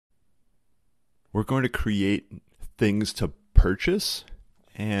we're going to create things to purchase.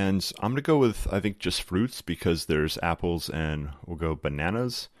 And I'm going to go with, I think, just fruits because there's apples and we'll go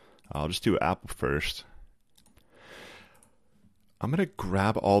bananas. I'll just do apple first. I'm going to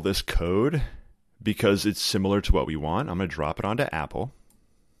grab all this code because it's similar to what we want. I'm going to drop it onto Apple.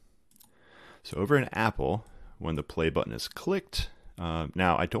 So over in Apple, when the play button is clicked,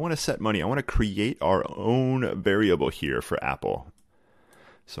 now I don't want to set money. I want to create our own variable here for Apple.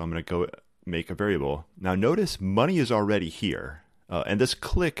 So I'm going to go make a variable. Now notice money is already here. And this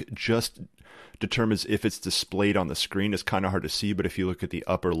click just determines if it's displayed on the screen. It's kind of hard to see, but if you look at the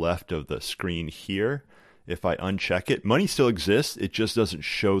upper left of the screen here, if I uncheck it, money still exists. It just doesn't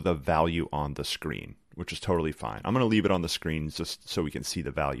show the value on the screen, which is totally fine. I'm going to leave it on the screen just so we can see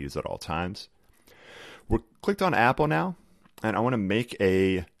the values at all times. We're clicked on Apple now, and I want to make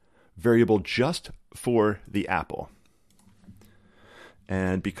a variable just for the apple.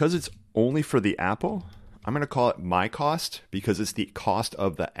 And because it's only for the apple, I'm going to call it my cost because it's the cost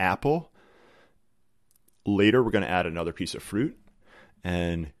of the apple. Later, we're going to add another piece of fruit.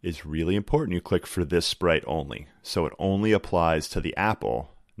 And it's really important you click for this sprite only. So it only applies to the apple,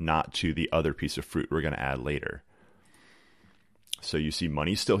 not to the other piece of fruit we're going to add later. So you see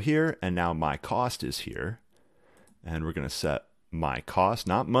money's still here, and now my cost is here. And we're going to set my cost,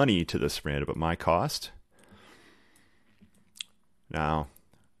 not money to this random, but my cost. Now,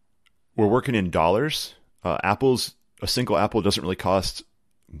 we're working in dollars. A single apple doesn't really cost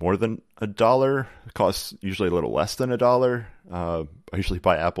more than $1. It costs usually a little less than $1. I usually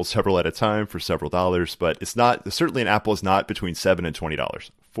buy apples several at a time for several dollars, but it's not, certainly an apple is not between $7 and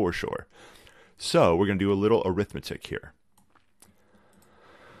 $20 for sure. So we're going to do a little arithmetic here.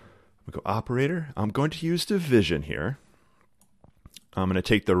 We go operator. I'm going to use division here. I'm going to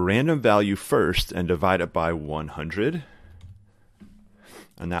take the random value first and divide it by 100.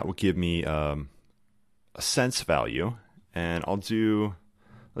 And that will give me a cents value. And I'll do,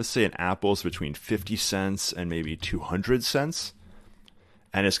 let's say an apple is between 50 cents and maybe 200 cents.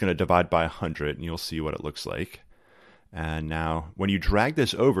 And it's going to divide by 100, and you'll see what it looks like. And now, when you drag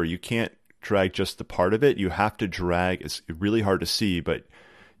this over, you can't drag just the part of it. You have to drag, it's really hard to see, but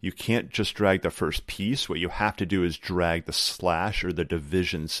you can't just drag the first piece. What you have to do is drag the slash or the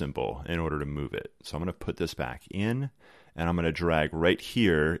division symbol in order to move it. So I'm going to put this back in, and I'm going to drag right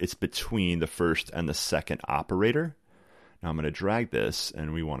here. It's between the first and the second operator. Now I'm going to drag this,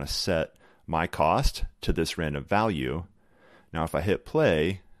 and we want to set my cost to this random value. Now if I hit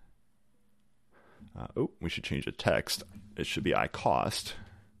play, we should change the text. It should be I cost.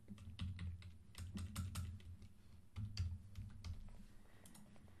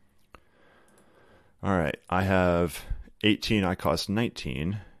 All right, I have 18, I cost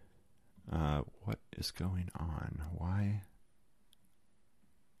 19. What is going on? Why?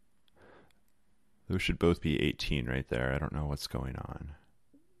 Those should both be 18 right there. I don't know what's going on.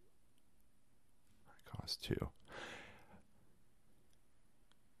 I cost 2.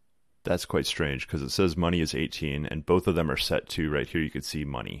 That's quite strange because it says money is 18 and both of them are set to right here. You can see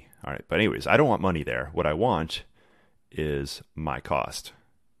money. All right, but anyways, I don't want money there. What I want is my cost.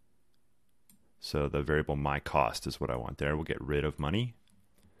 So the variable my cost is what I want there. We'll get rid of money.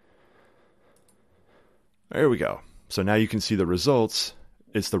 There we go. So now you can see the results.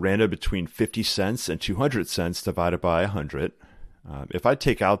 It's the random between 50 cents and 200 cents divided by 100. If I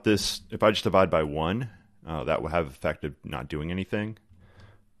take out this, if I just divide by 1, that will have the effect of not doing anything.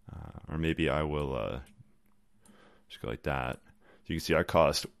 Or maybe I will just go like that. So you can see our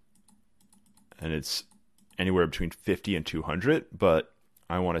cost, and it's anywhere between 50 and 200, but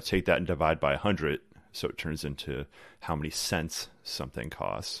I want to take that and divide by 100, so it turns into how many cents something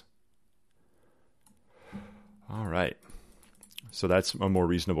costs. All right. So that's a more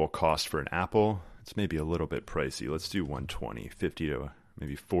reasonable cost for an apple. It's maybe a little bit pricey. Let's do 120, 50 to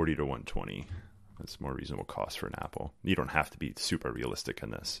maybe 40 to 120. That's a more reasonable cost for an apple. You don't have to be super realistic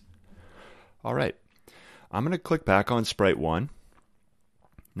in this. All right. I'm going to click back on Sprite 1.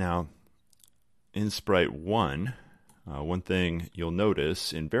 Now, in Sprite 1, one thing you'll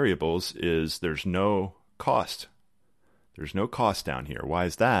notice in variables is there's no cost. There's no cost down here. Why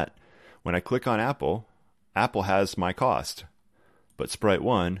is that? When I click on Apple, Apple has my cost. But Sprite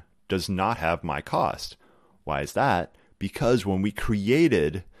 1 does not have my cost. Why is that? Because when we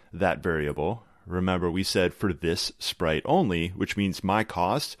created that variable, remember we said for this sprite only, which means my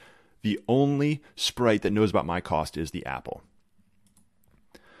cost, the only sprite that knows about my cost is the apple.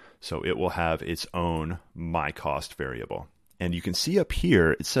 So it will have its own my cost variable. And you can see up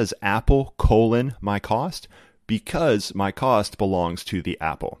here, it says apple : my cost because my cost belongs to the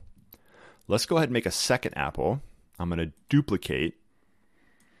apple. Let's go ahead and make a second apple. I'm going to duplicate.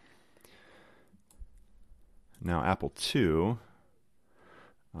 Now Apple 2,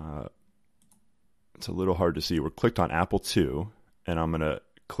 it's a little hard to see. We're clicked on Apple 2, and I'm going to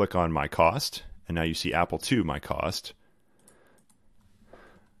click on my cost, and now you see Apple 2, my cost.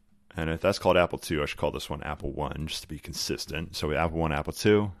 And if that's called Apple 2, I should call this one Apple 1 just to be consistent. So we have Apple 1, Apple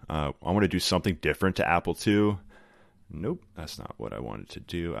 2. I want to do something different to Apple 2. Nope, that's not what I wanted to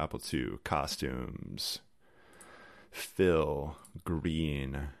do. Apple 2, costumes, fill,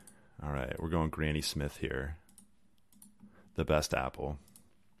 green. All right, we're going Granny Smith here. The best apple.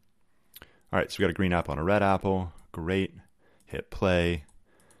 All right, so we got a green apple and a red apple. Great. Hit play.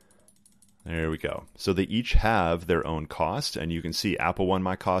 There we go. So they each have their own cost, and you can see Apple 1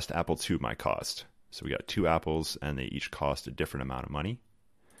 my cost, Apple 2 my cost. So we got 2 apples, and they each cost a different amount of money.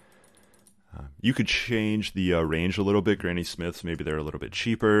 You could change the range a little bit. Granny Smiths, maybe they're a little bit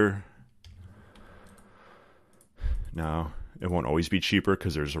cheaper. Now, it won't always be cheaper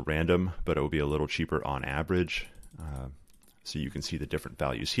because there's a random, but it will be a little cheaper on average. So you can see the different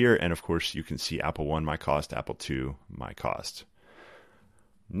values here. And of course, you can see Apple 1 my cost, Apple 2 my cost.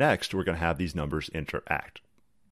 Next, we're going to have these numbers interact.